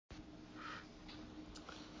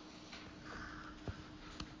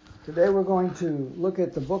Today we're going to look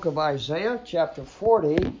at the book of Isaiah, chapter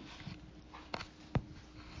 40,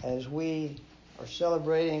 as we are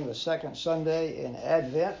celebrating the second Sunday in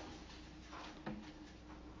Advent.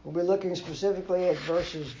 We'll be looking specifically at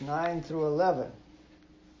verses 9 through 11.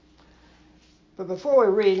 But before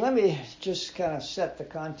we read, let me just kind of set the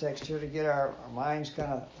context here to get our minds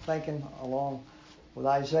kind of thinking along with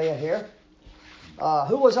Isaiah here.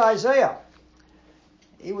 Who was Isaiah?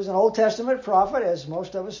 He was an Old Testament prophet, as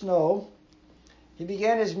most of us know. He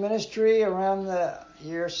began his ministry around the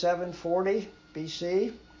year 740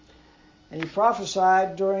 BC, and he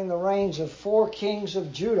prophesied during the reigns of 4 kings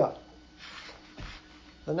of Judah.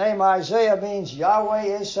 The name Isaiah means Yahweh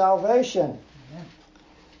is salvation.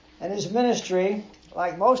 And his ministry,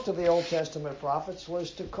 like most of the Old Testament prophets,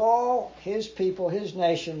 was to call his people, his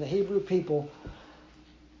nation, the Hebrew people,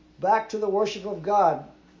 back to the worship of God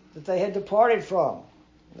that they had departed from.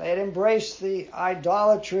 They had embraced the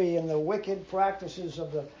idolatry and the wicked practices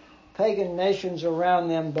of the pagan nations around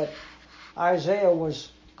them, but Isaiah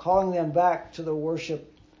was calling them back to the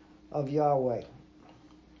worship of Yahweh.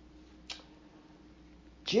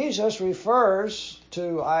 Jesus refers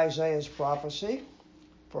to Isaiah's prophecy,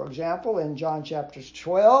 for example, in John chapter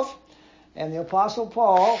 12, and the Apostle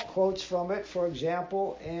Paul quotes from it, for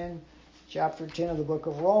example, in chapter 10 of the book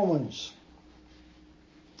of Romans.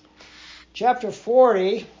 Chapter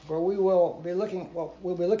 40, where we'll be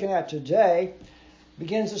looking at today,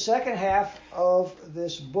 begins the second half of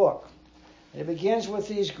this book. And it begins with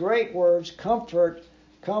these great words, "Comfort,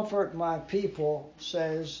 comfort my people,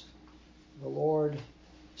 says the Lord,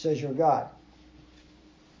 says your God."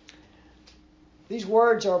 These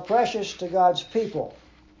words are precious to God's people.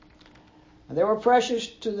 And they were precious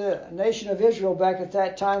to the nation of Israel back at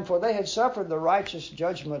that time, for they had suffered the righteous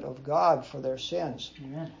judgment of God for their sins.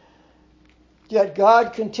 Amen. Yet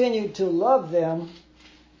God continued to love them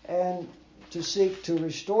and to seek to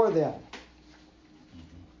restore them.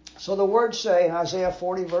 So the words say in Isaiah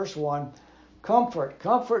 40 verse 1, "Comfort,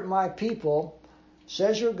 comfort my people,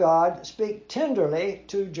 says your God. Speak tenderly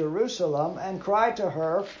to Jerusalem and cry to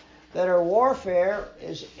her that her warfare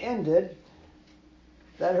is ended,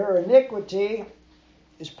 that her iniquity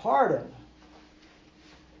is pardoned,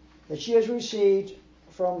 that she has received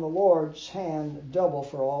from the Lord's hand double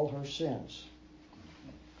for all her sins."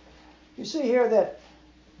 You see here that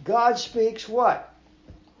God speaks what?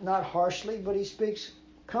 Not harshly, but he speaks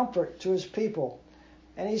comfort to his people.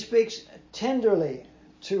 And he speaks tenderly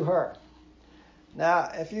to her.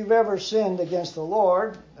 Now, if you've ever sinned against the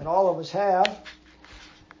Lord, and all of us have,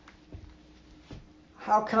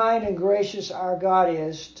 how kind and gracious our God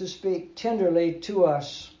is to speak tenderly to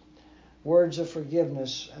us words of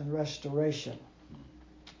forgiveness and restoration.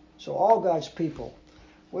 So all God's people,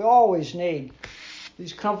 we always need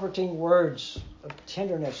these comforting words of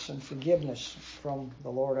tenderness and forgiveness from the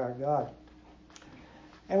Lord our God.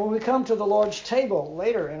 And when we come to the Lord's table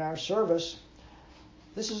later in our service,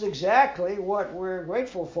 this is exactly what we're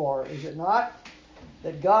grateful for, is it not?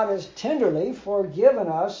 That God has tenderly forgiven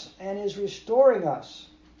us and is restoring us.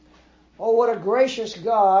 Oh, what a gracious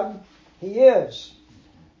God he is.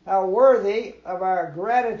 How worthy of our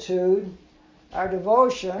gratitude, our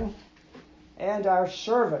devotion, and our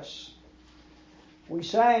service. We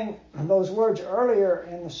sang those words earlier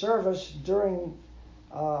in the service during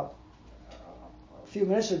a few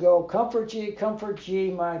minutes ago, comfort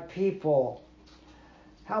ye, my people."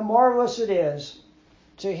 How marvelous it is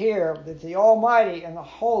to hear that the Almighty and the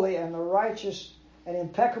Holy and the righteous and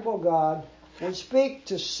impeccable God would speak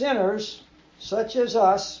to sinners such as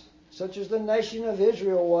us, such as the nation of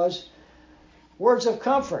Israel was, words of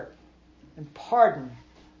comfort and pardon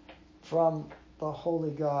from the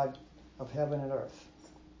holy God of heaven and earth.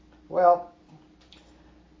 Well,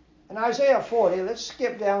 in Isaiah 40, let's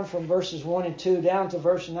skip down from verses 1 and 2 down to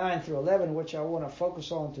verse 9 through 11, which I want to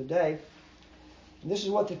focus on today. And this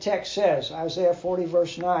is what the text says, Isaiah 40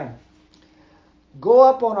 verse 9. "Go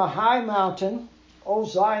up on a high mountain, O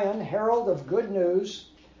Zion, herald of good news.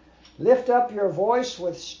 Lift up your voice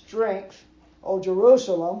with strength, O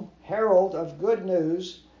Jerusalem, herald of good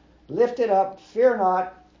news. Lift it up, fear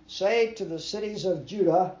not. Say to the cities of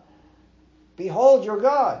Judah, behold your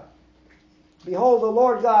God. Behold, the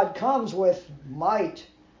Lord God comes with might,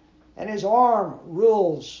 and his arm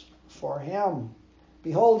rules for him.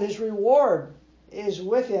 Behold, his reward is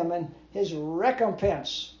with him, and his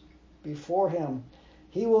recompense before him.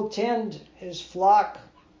 He will tend his flock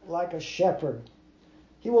like a shepherd.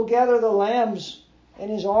 He will gather the lambs in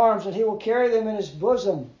his arms, and he will carry them in his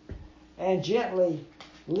bosom, and gently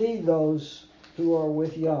lead those who are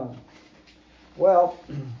with young." Well,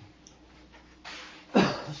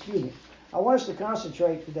 excuse me. I want us to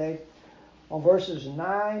concentrate today on verses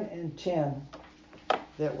 9 and 10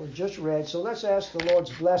 that were just read. So let's ask the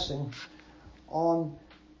Lord's blessing on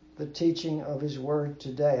the teaching of His Word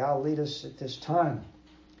today. I'll lead us at this time.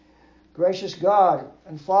 Gracious God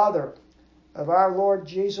and Father of our Lord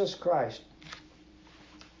Jesus Christ,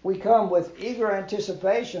 we come with eager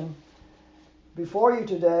anticipation before you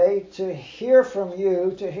today to hear from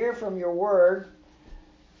you, to hear from your Word,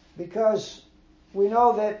 because we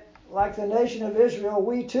know that, like the nation of Israel,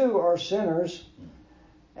 we too are sinners,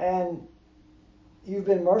 and you've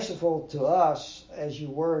been merciful to us as you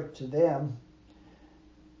were to them.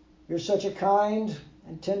 You're such a kind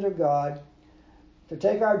and tender God to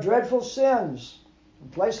take our dreadful sins and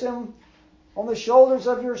place them on the shoulders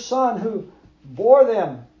of your Son, who bore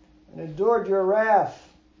them and endured your wrath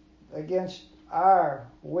against our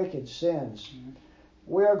wicked sins.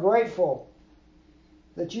 We are grateful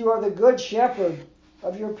that you are the good shepherd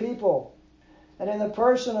of your people. And in the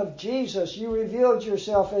person of Jesus, you revealed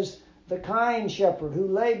yourself as the kind shepherd who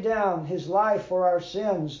laid down his life for our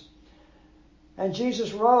sins. And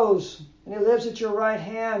Jesus rose, and he lives at your right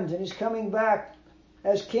hand, and he's coming back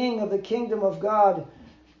as King of the kingdom of God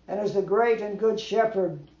and as the great and good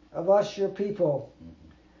shepherd of us, your people.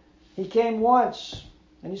 He came once,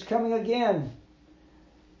 and he's coming again.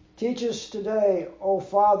 Teach us today, O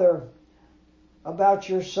Father, about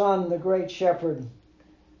your Son, the great shepherd,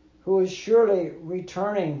 who is surely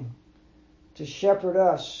returning to shepherd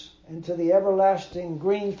us into the everlasting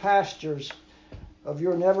green pastures of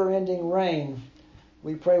your never-ending reign.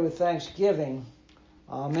 We pray with thanksgiving.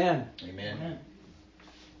 Amen. Amen.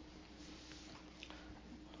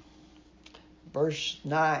 Verse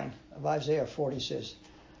 9 of Isaiah 40 says,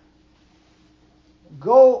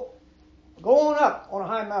 Go on up on a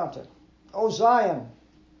high mountain, O Zion,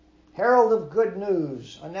 herald of good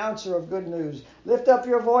news, announcer of good news. Lift up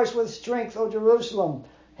your voice with strength, O Jerusalem,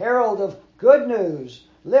 herald of good news.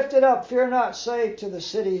 Lift it up, fear not, say to the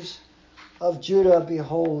cities of Judah,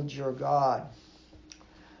 behold your God.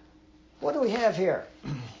 What do we have here?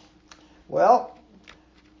 Well,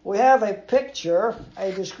 we have a picture,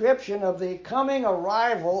 a description of the coming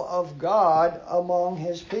arrival of God among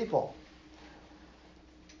his people.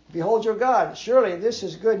 Behold your God. Surely this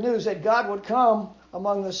is good news that God would come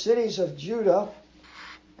among the cities of Judah.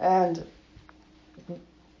 And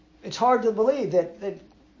it's hard to believe that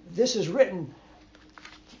this is written.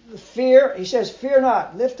 Fear, he says, fear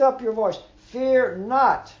not. Lift up your voice. Fear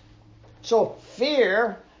not. So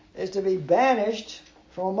fear is to be banished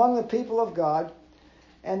from among the people of God.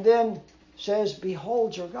 And then says,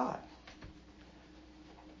 behold your God.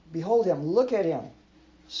 Behold him. Look at him.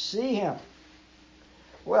 See him.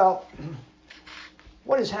 Well,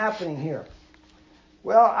 what is happening here?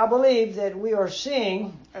 Well, I believe that we are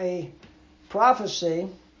seeing a prophecy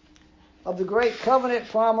of the great covenant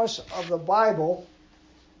promise of the Bible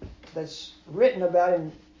that's written about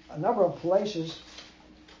in a number of places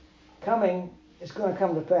it's going to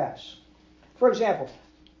come to pass. For example,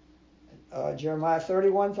 Jeremiah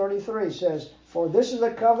 31:33 says, For this is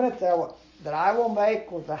the covenant that I will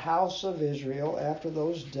make with the house of Israel after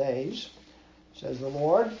those days, says the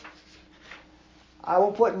Lord. I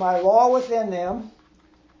will put my law within them,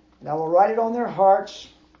 and I will write it on their hearts,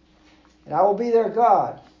 and I will be their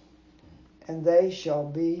God, and they shall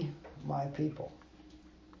be my people.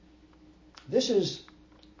 This is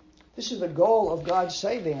the goal of God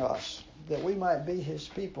saving us, that we might be his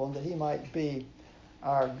people and that he might be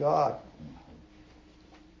our God.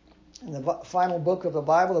 In the final book of the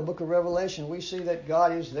Bible, the book of Revelation, we see that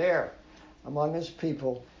God is there among his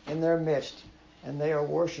people in their midst, and they are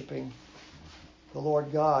worshiping the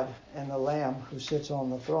Lord God and the Lamb who sits on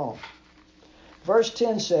the throne. Verse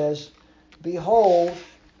 10 says, Behold,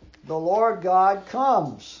 the Lord God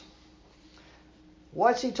comes.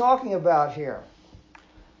 What's he talking about here?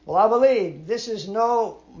 Well, I believe this is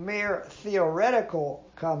no mere theoretical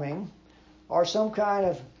coming or some kind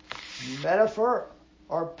of metaphor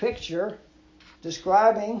or picture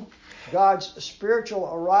describing God's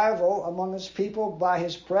spiritual arrival among his people by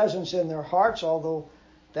his presence in their hearts, although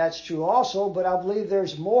that's true also, but I believe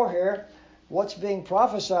there's more here. What's being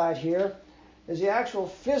prophesied here is the actual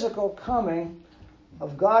physical coming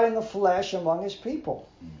of God in the flesh among his people.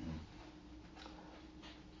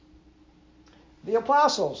 The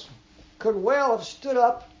apostles could well have stood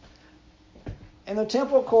up in the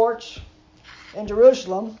temple courts in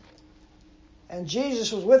Jerusalem, and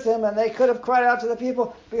Jesus was with them, and they could have cried out to the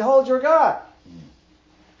people, Behold your God.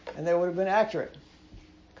 And they would have been accurate,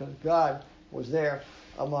 because God was there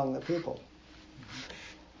among the people.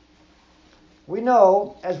 We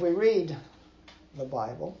know, as we read the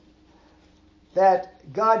Bible,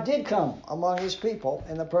 that God did come among his people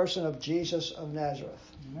in the person of Jesus of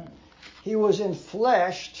Nazareth. Amen. He was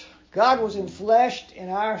enfleshed. God was enfleshed in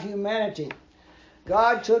our humanity.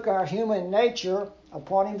 God took our human nature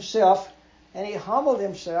upon himself, and he humbled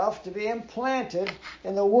himself to be implanted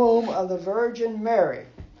in the womb of the Virgin Mary.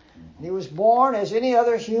 And he was born as any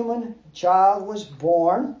other human child was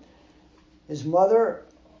born. His mother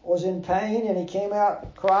was in pain, and he came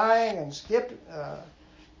out crying and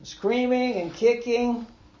screaming and kicking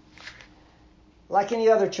like any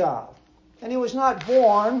other child. And he was not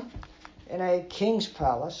born in a king's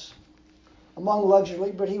palace among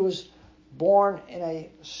luxury, but he was born in a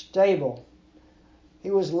stable. He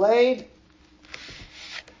was laid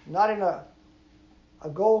not in a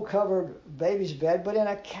gold-covered baby's bed, but in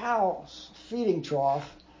a cow's feeding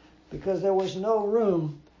trough, because there was no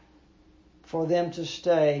room for them to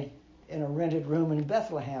stay in a rented room in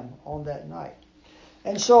Bethlehem on that night.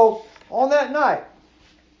 And so, on that night,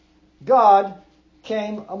 God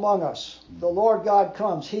came among us. The Lord God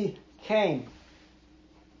comes. He came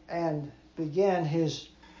and began his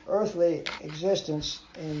earthly existence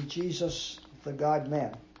in Jesus, the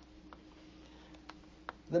God-man.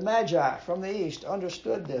 The Magi from the east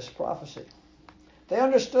understood this prophecy. They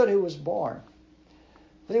understood who was born,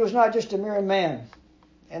 that he was not just a mere man.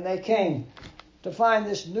 And they came to find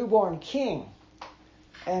this newborn king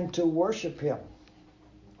and to worship him.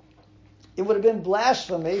 It would have been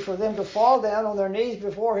blasphemy for them to fall down on their knees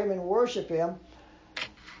before him and worship him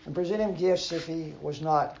and present him gifts if he was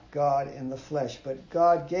not God in the flesh. But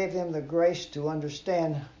God gave them the grace to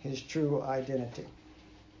understand his true identity.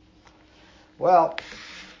 Well,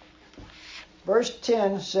 verse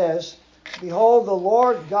 10 says, "Behold, the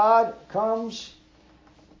Lord God comes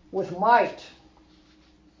with might.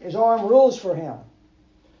 His arm rules for him.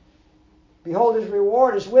 Behold, his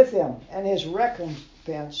reward is with him, and his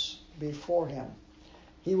recompense before him.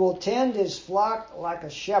 He will tend his flock like a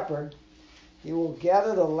shepherd. He will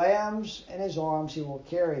gather the lambs in his arms. He will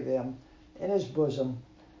carry them in his bosom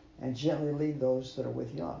and gently lead those that are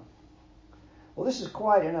with young." Well, this is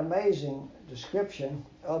quite an amazing description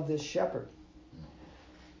of this shepherd.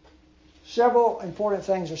 Several important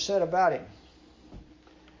things are said about him.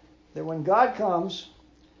 That when God comes,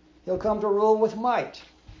 he'll come to rule with might.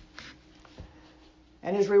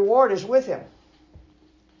 And his reward is with him.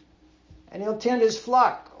 And he'll tend his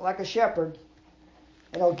flock like a shepherd.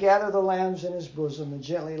 And he'll gather the lambs in his bosom and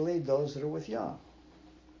gently lead those that are with young.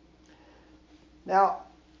 Now,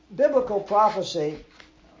 biblical prophecy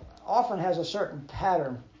often has a certain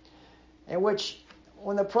pattern in which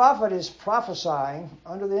when the prophet is prophesying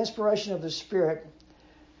under the inspiration of the Spirit,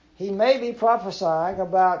 he may be prophesying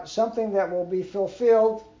about something that will be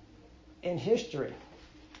fulfilled in history.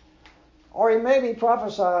 Or he may be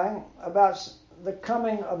prophesying about the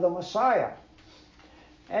coming of the Messiah.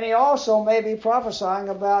 And he also may be prophesying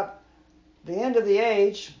about the end of the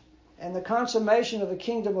age and the consummation of the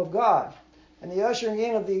kingdom of God and the ushering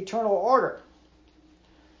in of the eternal order.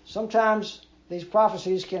 Sometimes these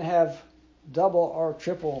prophecies can have double or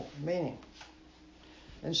triple meaning.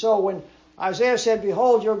 And so when Isaiah said,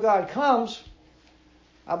 "Behold, your God comes,"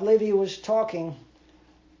 I believe he was talking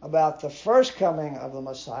about the first coming of the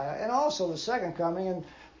Messiah and also the second coming. And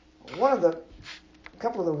a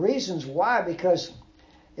couple of the reasons why, because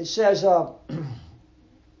it says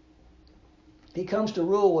he comes to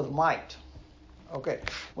rule with might. Okay,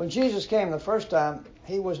 when Jesus came the first time,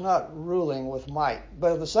 he was not ruling with might.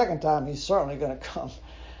 But the second time, he's certainly going to come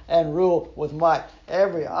and rule with might.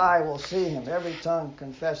 Every eye will see him. Every tongue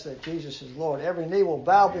confess that Jesus is Lord. Every knee will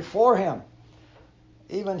bow before him,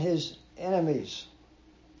 even his enemies.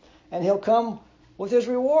 And he'll come with his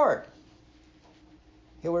reward.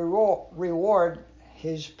 He'll reward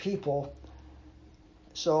his people.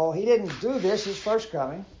 So he didn't do this his first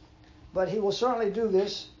coming, but he will certainly do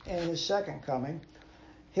this in his second coming.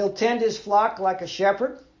 He'll tend his flock like a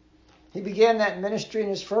shepherd. He began that ministry in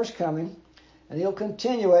his first coming, and he'll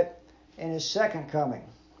continue it in his second coming.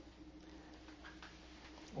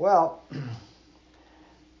 Well,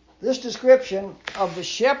 this description of the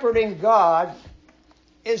shepherding God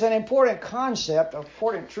is an important concept, an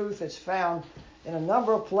important truth that's found in a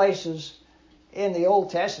number of places in the Old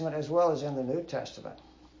Testament as well as in the New Testament.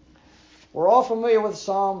 We're all familiar with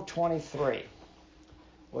Psalm 23,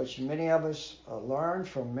 which many of us learned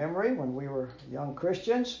from memory when we were young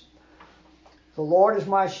Christians. "The Lord is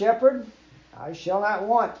my shepherd, I shall not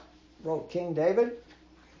want," wrote King David.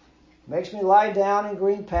 "Makes me lie down in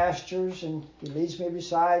green pastures, and he leads me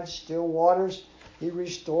beside still waters. He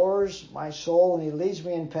restores my soul, and he leads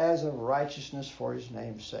me in paths of righteousness for his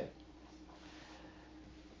name's sake."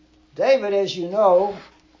 David, as you know,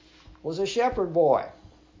 was a shepherd boy.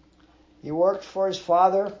 He worked for his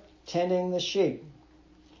father tending the sheep.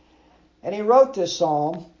 And he wrote this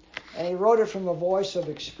psalm, and he wrote it from a voice of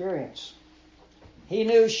experience. He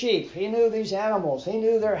knew sheep. He knew these animals. He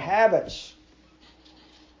knew their habits.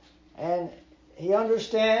 And he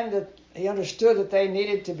understood that they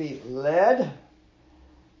needed to be led.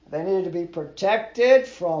 They needed to be protected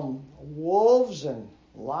from wolves and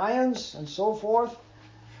lions and so forth.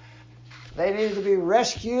 They needed to be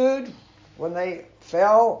rescued when they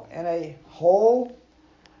fell in a hole.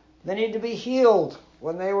 They needed to be healed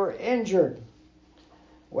when they were injured.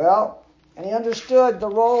 Well, and he understood the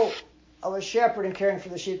role of a shepherd in caring for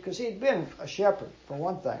the sheep because he'd been a shepherd, for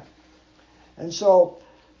one thing. And so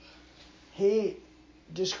he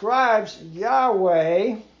describes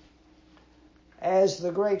Yahweh as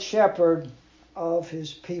the great shepherd of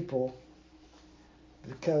his people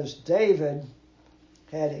because David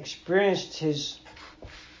had experienced his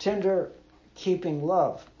tender keeping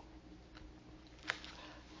love.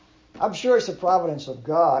 I'm sure it's the providence of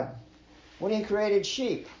God when he created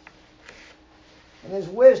sheep. In his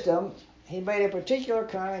wisdom, he made a particular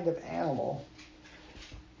kind of animal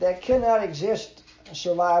that cannot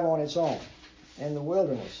survive on its own in the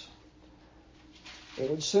wilderness. It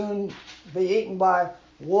would soon be eaten by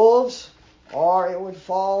wolves, or it would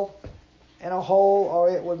fall in a hole, or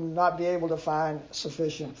it would not be able to find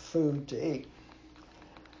sufficient food to eat.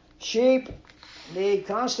 Sheep need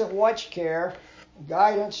constant watch care,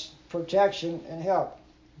 guidance, protection, and help.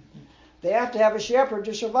 They have to have a shepherd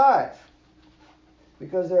to survive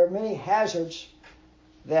because there are many hazards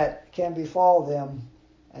that can befall them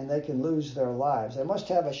and they can lose their lives. They must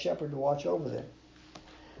have a shepherd to watch over them.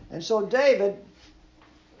 And so David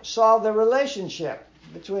saw the relationship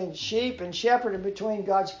between sheep and shepherd and between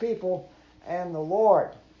God's people and the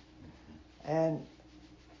Lord. And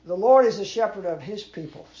the Lord is the shepherd of his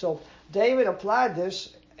people. So David applied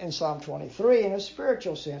this in Psalm 23 in a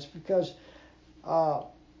spiritual sense because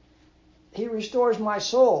he restores my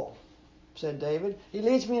soul, said David. He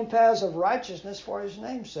leads me in paths of righteousness for his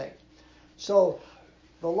name's sake. So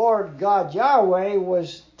the Lord God Yahweh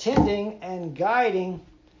was tending and guiding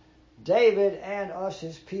David and us,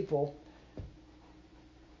 his people,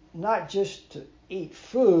 not just to eat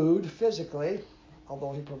food physically,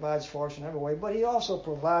 although he provides for us in every way, but he also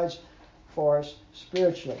provides for us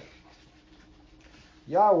spiritually.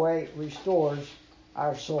 Yahweh restores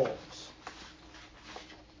our souls.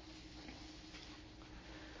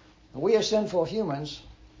 We as sinful humans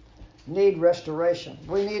need restoration.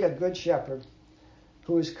 We need a good shepherd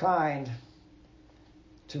who is kind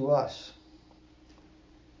to us.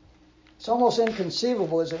 It's almost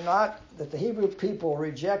inconceivable, is it not, that the Hebrew people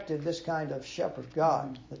rejected this kind of shepherd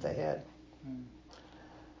God that they had.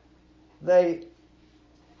 They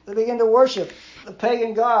began to worship the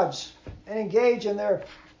pagan gods and engage in their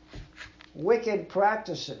wicked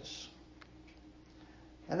practices.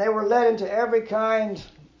 And they were led into every kind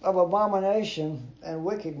of abomination and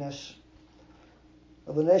wickedness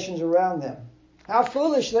of the nations around them. How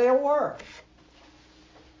foolish they were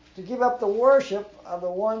to give up the worship of the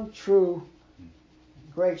one true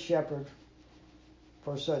great shepherd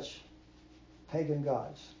for such pagan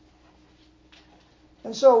gods.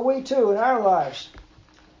 And so we too in our lives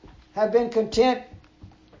have been content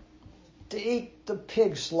to eat the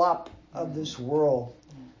pig slop of this world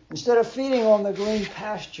instead of feeding on the green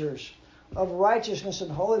pastures of righteousness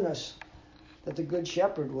and holiness that the good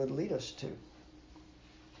shepherd would lead us to.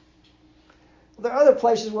 There are other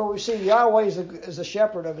places where we see Yahweh as the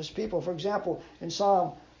shepherd of his people. For example, in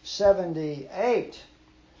Psalm 78,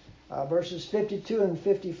 verses 52 and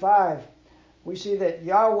 55, we see that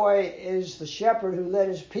Yahweh is the shepherd who led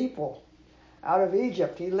his people out of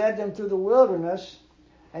Egypt. He led them through the wilderness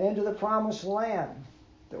and into the promised land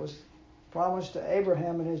that was promised to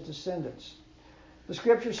Abraham and his descendants. The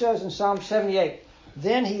scripture says in Psalm 78,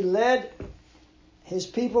 "Then he led his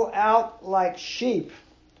people out like sheep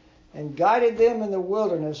and guided them in the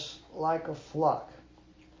wilderness like a flock.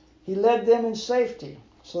 He led them in safety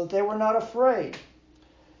so that they were not afraid.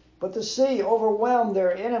 But the sea overwhelmed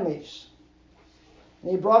their enemies.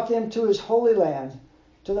 And he brought them to his holy land,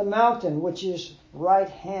 to the mountain which his right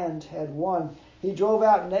hand had won. He drove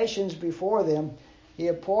out nations before them. He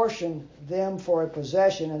apportioned them for a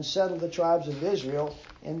possession and settled the tribes of Israel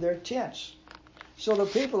in their tents." So the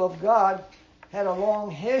people of God had a long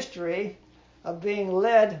history of being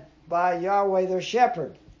led by Yahweh their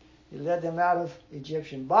shepherd. He led them out of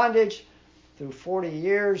Egyptian bondage through 40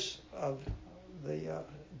 years of the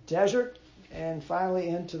desert and finally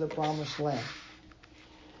into the promised land.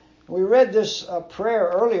 We read this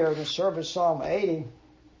prayer earlier in the service, Psalm 80.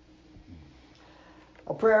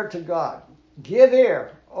 a prayer to God. Give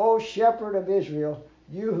ear, O shepherd of Israel,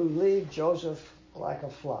 you who lead Joseph like a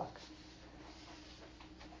flock.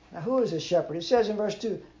 Now, who is a shepherd? It says in verse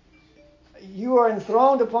 2, you are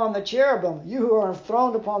enthroned upon the cherubim. You who are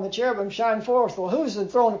enthroned upon the cherubim shine forth. Well, who's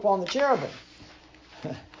enthroned upon the cherubim?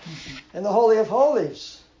 In the Holy of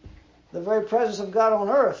Holies, the very presence of God on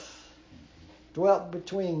earth dwelt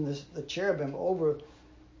between the cherubim over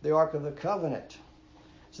the Ark of the Covenant.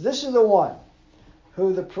 So this is the one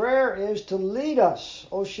who the prayer is to lead us,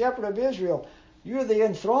 O shepherd of Israel. You're the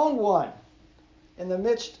enthroned one in the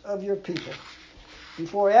midst of your people.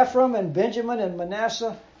 Before Ephraim and Benjamin and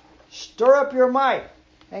Manasseh, stir up your might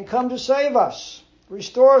and come to save us.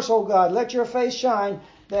 Restore us, O God. Let your face shine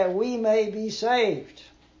that we may be saved.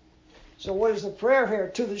 So what is the prayer here?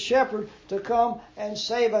 To the shepherd to come and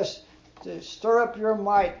save us, to stir up your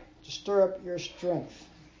might, to stir up your strength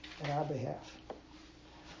on our behalf.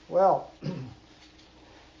 Well,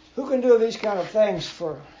 who can do these kind of things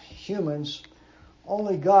for humans?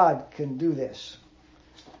 Only God can do this.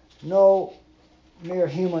 No mere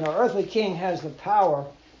human or earthly king has the power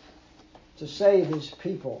to save his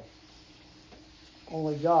people.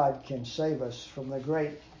 Only God can save us from the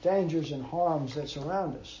great dangers and harms that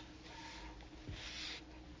surround us.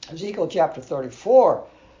 Ezekiel chapter 34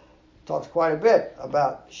 talks quite a bit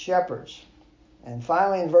about shepherds. And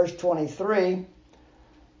finally in verse 23,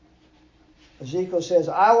 Ezekiel says,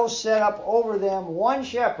 I will set up over them one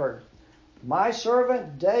shepherd, my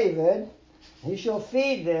servant David. He shall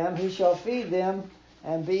feed them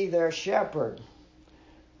and be their shepherd.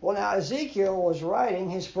 Well, now Ezekiel was writing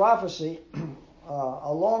his prophecy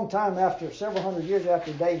a long time after, several hundred years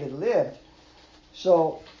after David lived.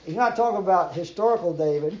 So he's not talking about historical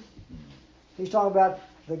David. He's talking about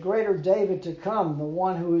the greater David to come, the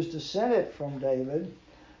one who is descended from David,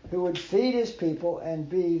 who would feed his people and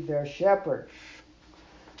be their shepherd.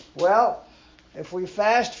 Well, if we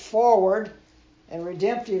fast forward in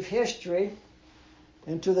redemptive history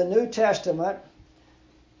into the New Testament,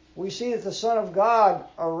 we see that the Son of God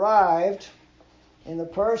arrived in the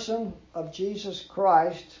person of Jesus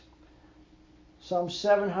Christ some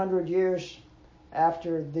 700 years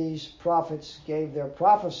after these prophets gave their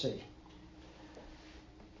prophecy.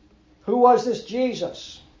 Who was this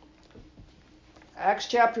Jesus? Acts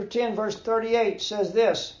chapter 10 verse 38 says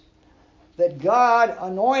this, that God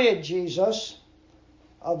anointed Jesus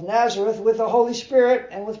of Nazareth with the Holy Spirit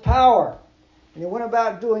and with power. And he went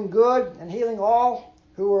about doing good and healing all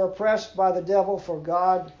who were oppressed by the devil, for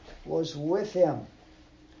God was with him.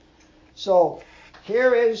 So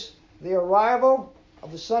here is the arrival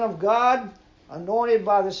of the Son of God, anointed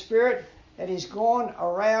by the Spirit, and he's going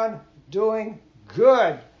around doing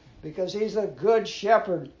good because he's the good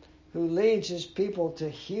shepherd who leads his people to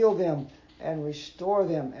heal them and restore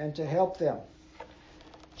them and to help them.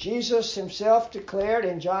 Jesus himself declared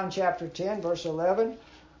in John chapter 10 verse 11,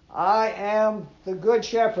 I am the good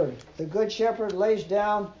shepherd. The good shepherd lays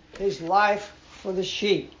down his life for the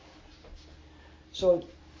sheep. So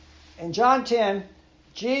in John 10,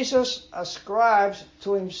 Jesus ascribes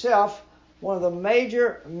to himself one of the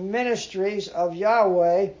major ministries of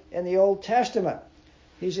Yahweh in the Old Testament.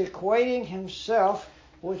 He's equating himself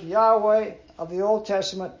with Yahweh of the Old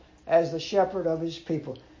Testament as the shepherd of his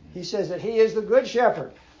people. He says that he is the good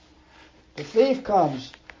shepherd. The thief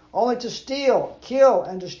comes only to steal, kill,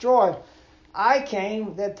 and destroy. I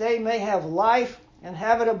came that they may have life and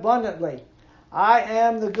have it abundantly. I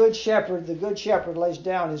am the good shepherd. The good shepherd lays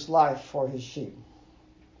down his life for his sheep.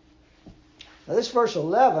 Now this verse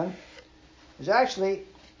 11 is actually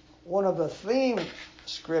one of the theme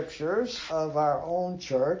scriptures of our own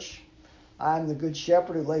church. I am the good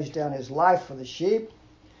shepherd who lays down his life for the sheep.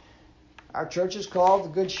 Our church is called the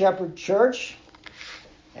Good Shepherd Church,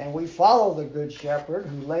 and we follow the Good Shepherd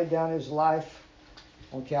who laid down his life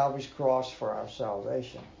on Calvary's cross for our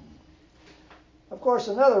salvation. Of course,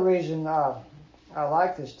 another reason I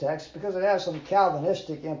like this text, because it has some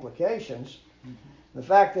Calvinistic implications. The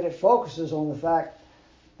fact that it focuses on the fact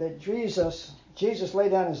that Jesus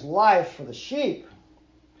laid down his life for the sheep,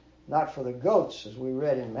 not for the goats, as we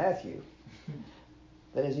read in Matthew.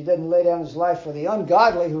 That is, he didn't lay down his life for the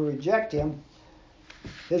ungodly who reject him.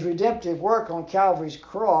 His redemptive work on Calvary's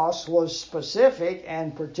cross was specific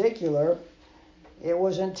and particular. It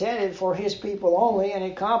was intended for his people only, and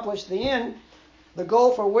accomplished the end, the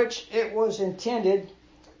goal for which it was intended,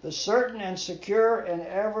 the certain and secure and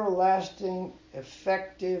everlasting,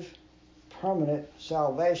 effective, permanent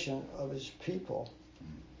salvation of his people.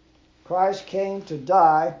 Christ came to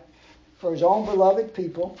die for his own beloved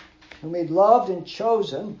people, whom he'd loved and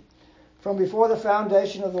chosen from before the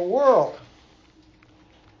foundation of the world.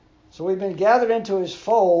 So we've been gathered into his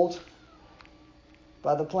fold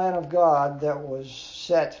by the plan of God that was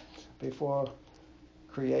set before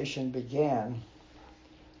creation began.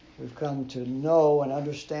 We've come to know and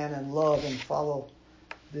understand and love and follow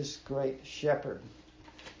this great shepherd.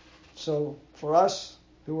 So for us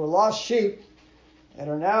who were lost sheep and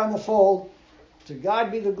are now in the fold, to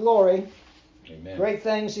God be the glory. Amen. Great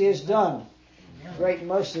things he has done. Amen. Great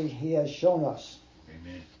mercy he has shown us.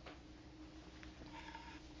 Amen.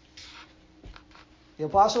 The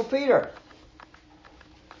Apostle Peter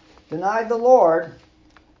denied the Lord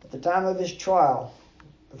at the time of his trial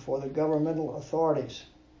before the governmental authorities.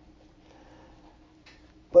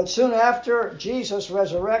 But soon after Jesus'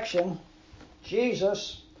 resurrection,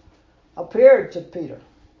 Jesus appeared to Peter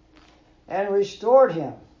and restored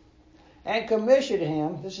him and commissioned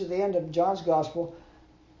him. This is the end of John's Gospel.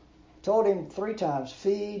 Told him 3 times,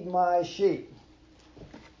 feed my sheep.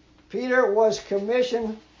 Peter was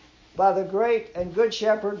commissioned by the great and good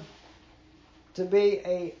shepherd to be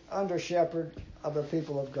a under shepherd of the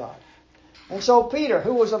people of God. And so Peter,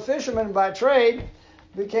 who was a fisherman by trade,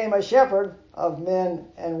 became a shepherd of men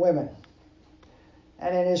and women.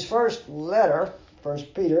 And in his first letter, 1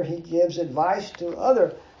 Peter, he gives advice to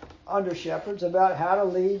other under shepherds about how to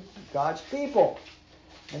lead God's people.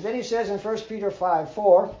 And then he says in 1 Peter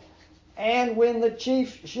 5:4, and when the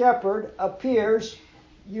chief shepherd appears,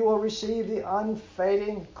 you will receive the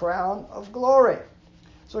unfading crown of glory.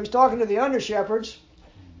 So he's talking to the under shepherds.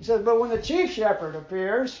 He says, but when the chief shepherd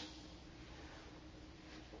appears,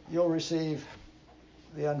 you'll receive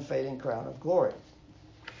the unfading crown of glory.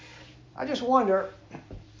 I just wonder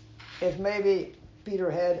if maybe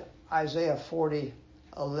Peter had Isaiah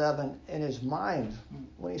 40:11 in his mind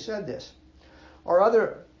when he said this. Or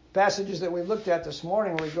other passages that we looked at this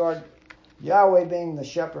morning regard Yahweh being the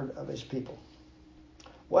shepherd of his people.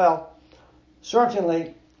 Well,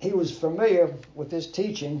 certainly he was familiar with this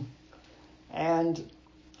teaching and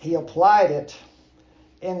he applied it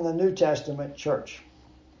in the New Testament church.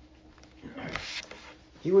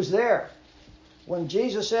 He was there when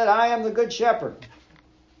Jesus said, I am the good shepherd.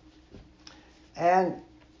 And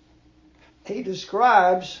he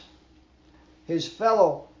describes his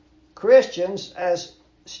fellow Christians as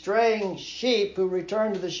straying sheep who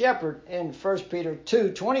return to the shepherd. In 1 Peter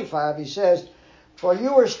 2:25 he says, for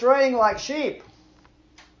you were straying like sheep,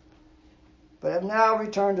 but have now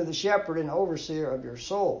returned to the shepherd and overseer of your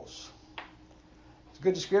souls. It's a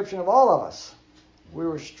good description of all of us. We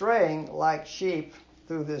were straying like sheep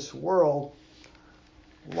through this world,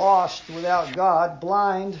 lost without God,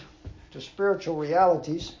 blind to spiritual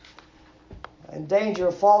realities, in danger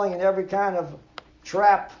of falling in every kind of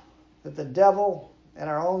trap that the devil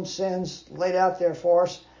and our own sins laid out there for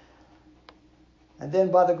us. And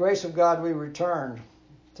then by the grace of God, we returned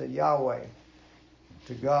to Yahweh,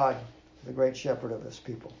 to God, the great shepherd of his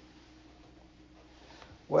people.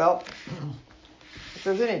 Well, if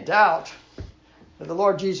there's any doubt that the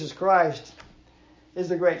Lord Jesus Christ is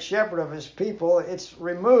the great shepherd of his people, it's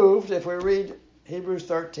removed if we read Hebrews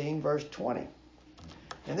 13, verse 20.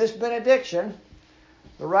 In this benediction,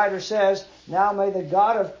 the writer says, now may the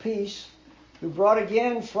God of peace, who brought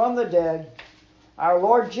again from the dead our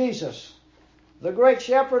Lord Jesus, the great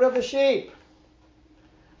shepherd of the sheep,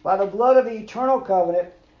 by the blood of the eternal covenant,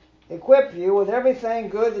 equip you with everything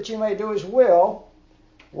good that you may do his will,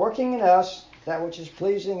 working in us that which is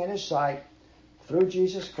pleasing in his sight, through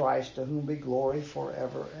Jesus Christ, to whom be glory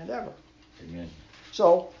forever and ever. Amen.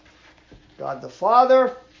 So, God the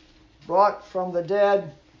Father brought from the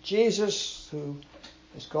dead Jesus, who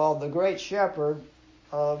is called the great shepherd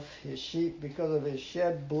of his sheep because of his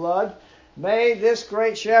shed blood. May this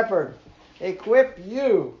great shepherd equip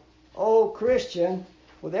you, O Christian,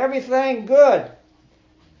 with everything good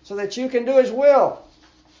so that you can do his will.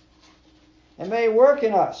 And may he work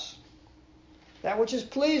in us that which is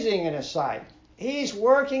pleasing in his sight. He's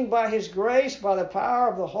working by his grace, by the power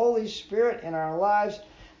of the Holy Spirit in our lives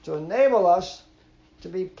to enable us to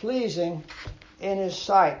be pleasing in his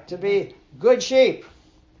sight, to be good sheep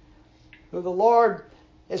who the Lord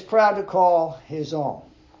is proud to call his own.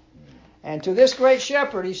 And to this great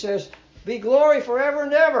shepherd, he says, be glory forever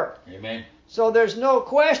and ever. Amen. So there's no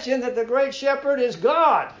question that the great shepherd is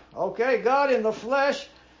God. Okay, God in the flesh,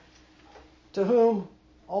 to whom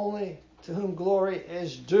glory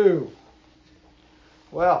is due.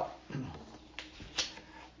 Well,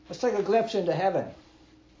 let's take a glimpse into heaven.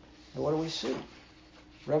 And what do we see?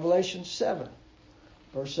 Revelation 7,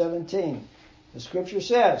 verse 17. The scripture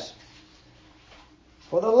says,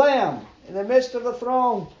 for the Lamb in the midst of the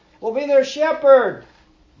throne will be their shepherd.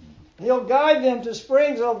 He'll guide them to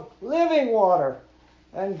springs of living water,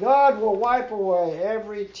 and God will wipe away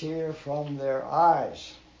every tear from their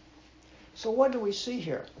eyes. So what do we see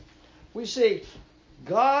here? We see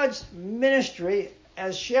God's ministry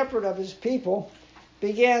as shepherd of his people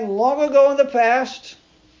began long ago in the past.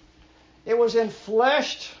 It was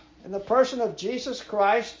enfleshed in the person of Jesus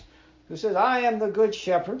Christ, who says, I am the good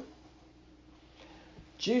shepherd.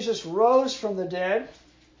 Jesus rose from the dead.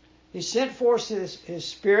 He sent forth his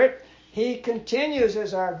Spirit. He continues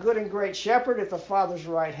as our good and great shepherd at the Father's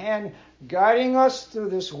right hand, guiding us through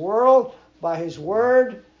this world by his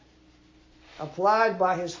word, applied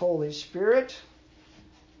by his Holy Spirit.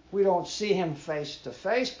 We don't see him face to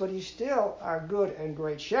face, but he's still our good and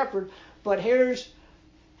great shepherd. But here's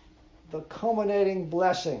the culminating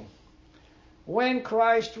blessing. When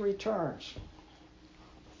Christ returns,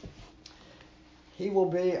 he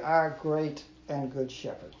will be our great and good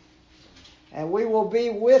shepherd. And we will be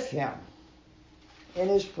with him in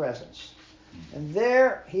his presence. And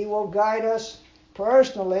there he will guide us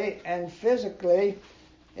personally and physically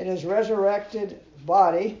in his resurrected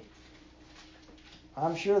body.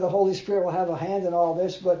 I'm sure the Holy Spirit will have a hand in all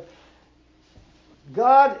this, but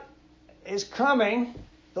God is coming.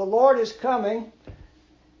 The Lord is coming.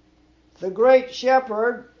 The great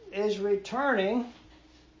shepherd is returning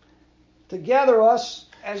to gather us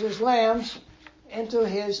as his lambs into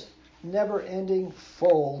his never-ending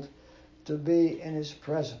fold to be in his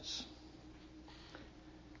presence.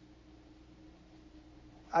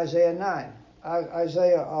 Isaiah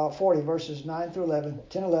 40, verses 9 through 11,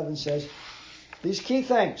 10-11 says, these key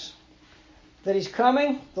things, that he's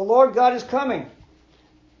coming, the Lord God is coming.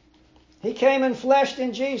 He came in flesh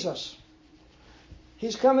in Jesus.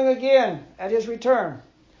 He's coming again at his return.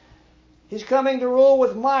 He's coming to rule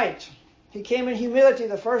with might. He came in humility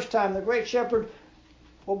the first time. The great shepherd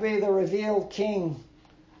will be the revealed king,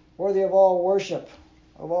 worthy of all worship,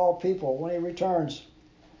 of all people, when he returns.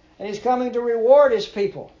 And he's coming to reward his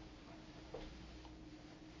people.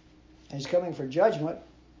 And he's coming for judgment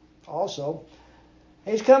also.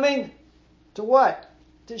 He's coming to what?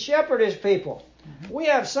 To shepherd his people. Mm-hmm. We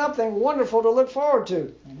have something wonderful to look forward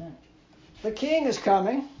to. Mm-hmm. The king is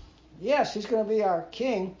coming. Yes, he's going to be our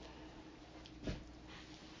king.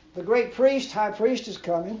 The great priest, high priest, is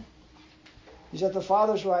coming. He's at the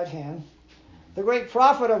Father's right hand. The great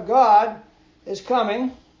prophet of God is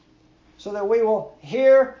coming so that we will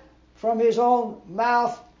hear from his own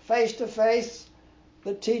mouth, face to face,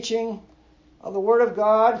 the teaching of the Word of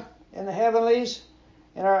God in the heavenlies,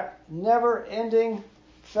 in our never-ending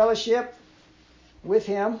fellowship with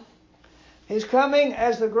him. He's coming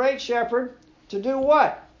as the great shepherd to do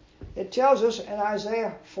what? It tells us in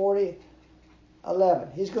Isaiah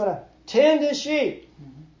 40:11. He's going to tend his sheep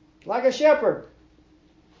like a shepherd.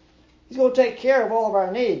 He's going to take care of all of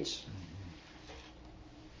our needs.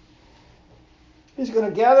 He's going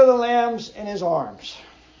to gather the lambs in his arms.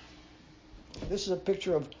 This is a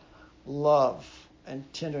picture of love and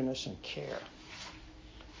tenderness and care.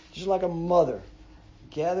 Just like a mother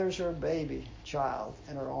gathers her baby child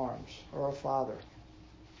in her arms, or a father.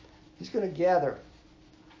 He's going to gather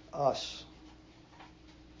us.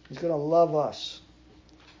 He's going to love us.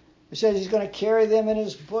 He says he's going to carry them in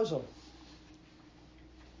his bosom.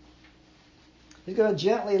 He's going to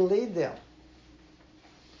gently lead them.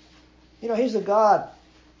 You know, he's the God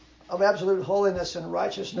of absolute holiness and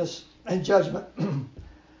righteousness and judgment.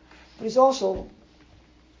 But he's also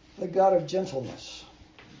the God of gentleness.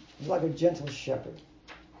 He's like a gentle shepherd.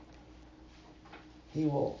 He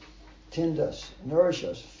will tend us, nourish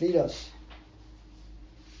us, feed us,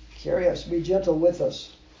 carry us, be gentle with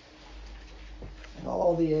us in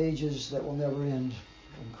all the ages that will never end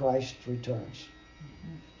when Christ returns.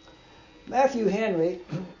 Matthew Henry,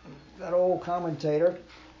 that old commentator,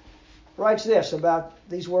 writes this about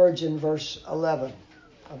these words in verse 11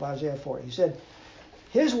 of Isaiah 40. He said,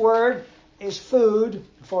 his word is food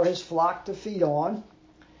for his flock to feed on.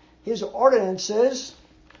 His ordinances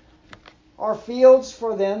are fields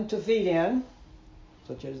for them to feed in,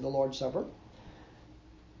 such as the Lord's Supper.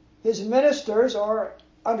 His ministers are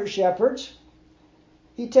under shepherds.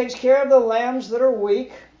 He takes care of the lambs that are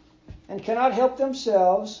weak and cannot help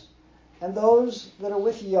themselves, and those that are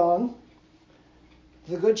with young.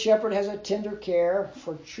 The good shepherd has a tender care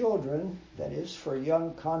for children, that is, for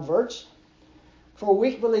young converts, for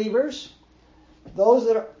weak believers, those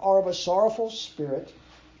that are of a sorrowful spirit.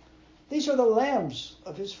 These are the lambs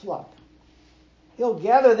of his flock. He'll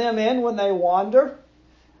gather them in when they wander,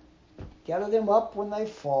 gather them up when they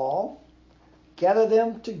fall, gather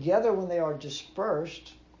them together when they are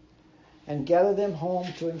dispersed, and gather them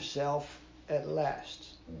home to himself at last.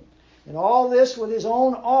 And all this with his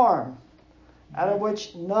own arm, out of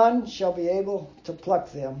which none shall be able to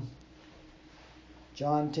pluck them.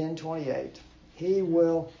 John 10:28. He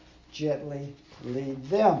will gently lead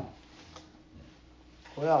them.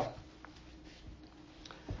 Well,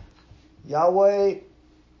 Yahweh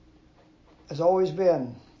has always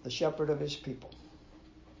been the shepherd of his people.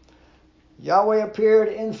 Yahweh appeared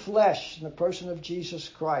in flesh in the person of Jesus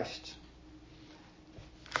Christ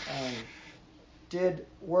and did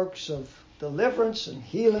works of deliverance and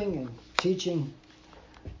healing and teaching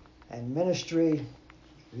and ministry,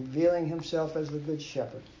 revealing himself as the Good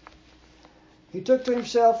Shepherd. He took to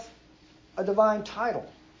himself a divine title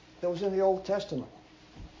that was in the Old Testament.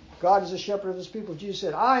 God is the shepherd of his people. Jesus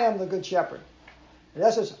said, I am the Good Shepherd. In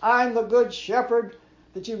essence, I'm the Good Shepherd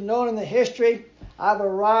that you've known in the history. I've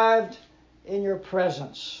arrived in your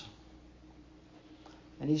presence.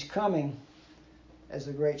 And he's coming as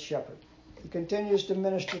the great shepherd. He continues to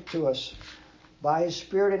minister to us by his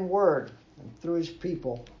Spirit and Word and through his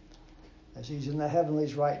people as he's in the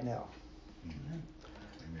heavenlies right now. Amen.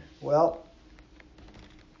 Well,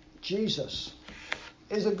 Jesus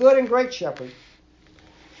is a good and great shepherd,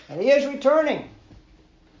 and he is returning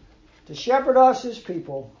to shepherd us, his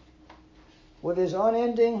people, with his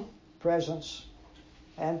unending presence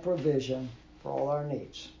and provision for all our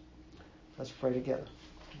needs. Let's pray together.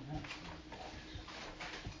 Amen.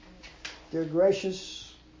 Dear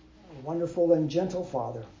gracious, wonderful, and gentle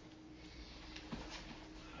Father,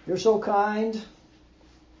 you're so kind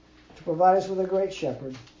to provide us with a great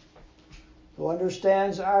shepherd who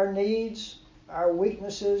understands our needs, our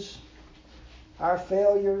weaknesses, our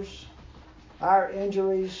failures, our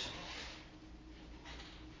injuries.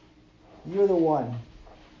 You're the one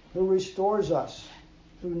who restores us,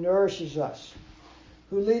 who nourishes us,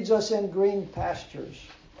 who leads us in green pastures,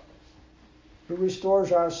 who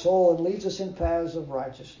restores our soul and leads us in paths of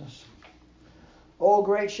righteousness. O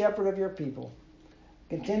great shepherd of your people,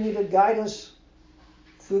 continue to guide us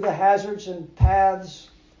through the hazards and paths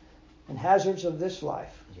and hazards of this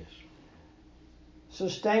life. Yes.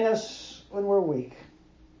 Sustain us when we're weak.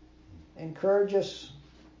 Encourage us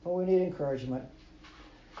when we need encouragement.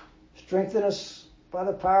 Strengthen us by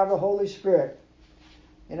the power of the Holy Spirit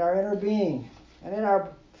in our inner being and in our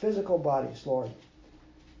physical bodies, Lord,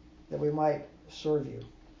 that we might serve you.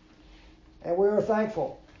 And we are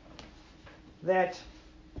thankful that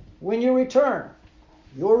when you return,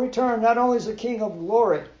 you'll return not only as the King of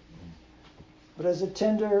glory, but as a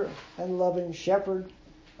tender and loving shepherd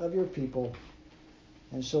of your people.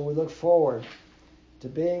 And so we look forward to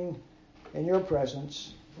being in your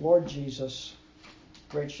presence, Lord Jesus,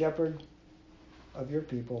 great shepherd of your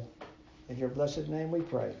people. In your blessed name we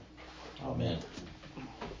pray. Amen.